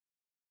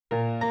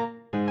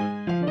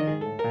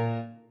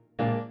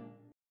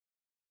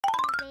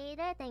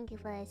Twitter. Thank you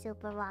for the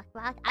super rock.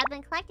 I've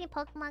been collecting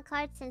Pokemon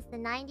cards since the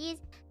 90s.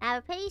 I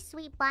have a pretty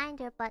sweet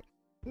binder, but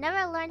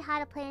never learned how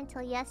to play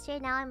until yesterday.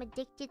 Now I'm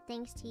addicted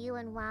thanks to you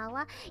and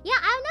Wawa. Yeah,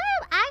 I've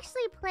never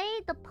actually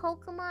played the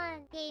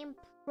Pokemon game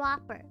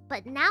proper,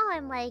 but now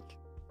I'm like,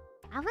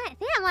 I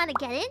think I want to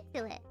get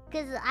into it.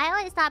 Because I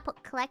always thought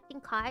collecting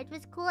cards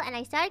was cool. And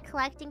I started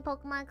collecting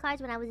Pokemon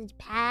cards when I was in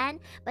Japan.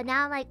 But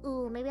now I'm like,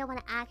 ooh, maybe I want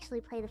to actually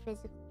play the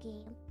physical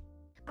game.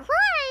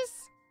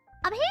 Plus,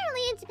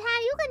 apparently in Japan,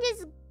 you can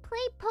just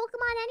play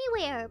Pokemon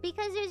anywhere.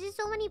 Because there's just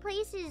so many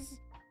places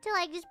to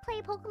like just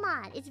play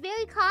Pokemon. It's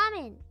very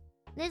common.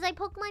 There's like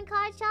Pokemon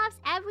card shops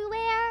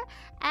everywhere.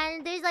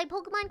 And there's like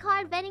Pokemon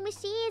card vending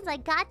machines,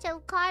 like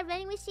gacha card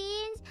vending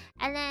machines.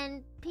 And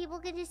then people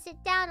can just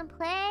sit down and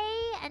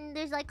play. And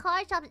there's like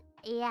card shops.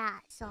 Yeah,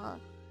 so...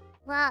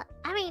 Well,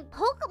 I mean,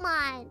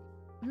 Pokemon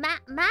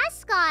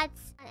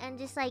mascots and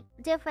just like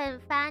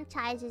different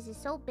franchises is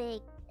so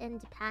big in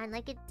Japan.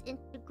 Like it's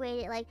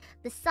integrated, like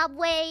the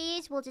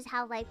subways will just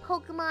have like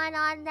Pokemon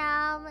on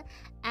them.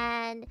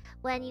 And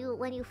when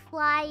you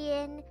fly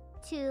in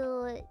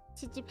to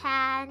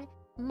Japan,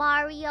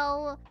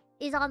 Mario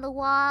is on the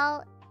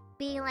wall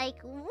being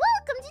like,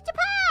 welcome to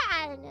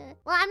Japan!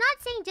 Well, I'm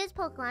not saying just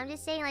Pokemon, I'm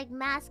just saying like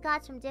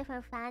mascots from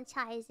different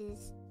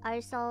franchises are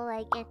so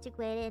like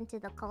integrated into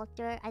the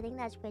culture. I think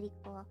that's pretty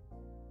cool.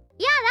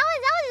 Yeah, that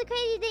was a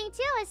crazy thing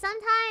too.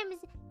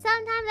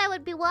 Sometimes I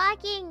would be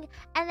walking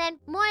and then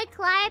more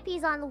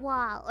Calliope's on the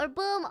wall. Or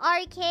boom,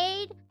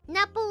 arcade.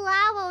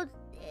 Napulawo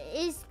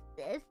is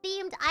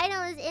themed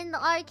items in the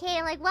arcade.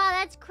 I'm like, wow,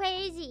 that's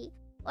crazy.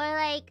 Or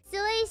like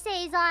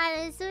Suisei's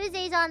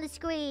on the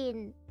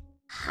screen.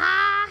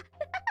 Ha!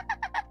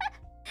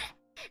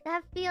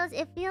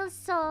 It feels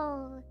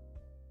so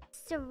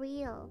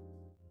surreal.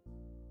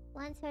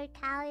 Once heard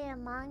Cali at a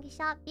manga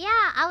shop.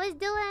 Yeah, I was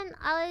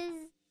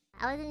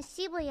in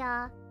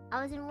Shibuya.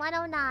 I was in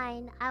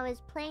 109. I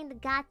was playing the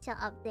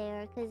gacha up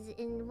there. Because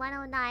in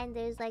 109,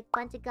 there's like a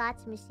bunch of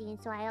gacha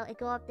machines. So I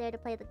go up there to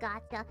play the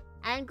gacha.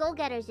 And Go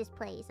Getters just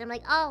plays. I'm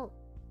like, oh.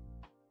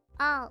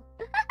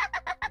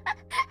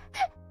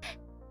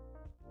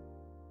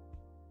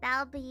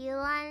 That'll be you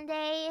one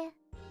day.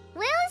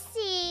 We'll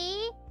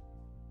see.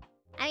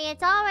 I mean,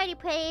 it's already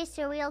pretty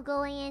surreal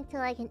going into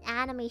like an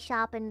anime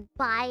shop and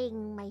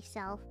buying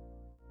myself.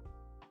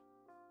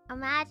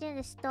 Imagine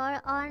the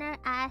store owner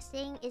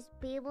asking, is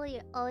Bibo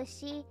your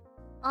Oshi?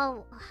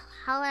 Oh,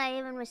 how would I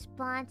even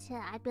respond to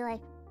that? I'd be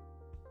like,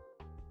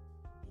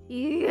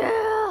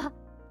 yeah!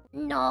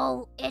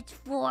 No, it's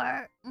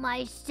for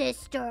my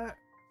sister.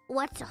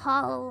 What's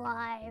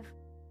HOLOLIVE?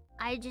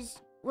 I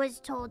just was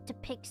told to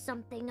pick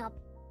something up.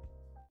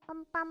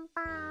 Bum, bum,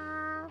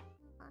 bum.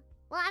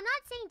 Well, I'm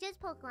not saying just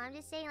Pokemon. I'm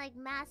just saying like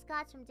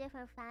mascots from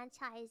different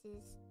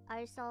franchises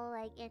are so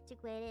like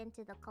integrated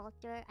into the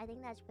culture. I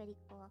think that's pretty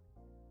cool.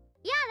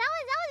 Yeah, that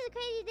was a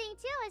crazy thing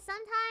too.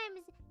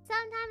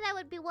 Sometimes I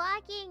would be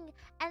walking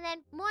and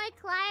then more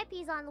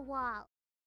Calliope's on the wall.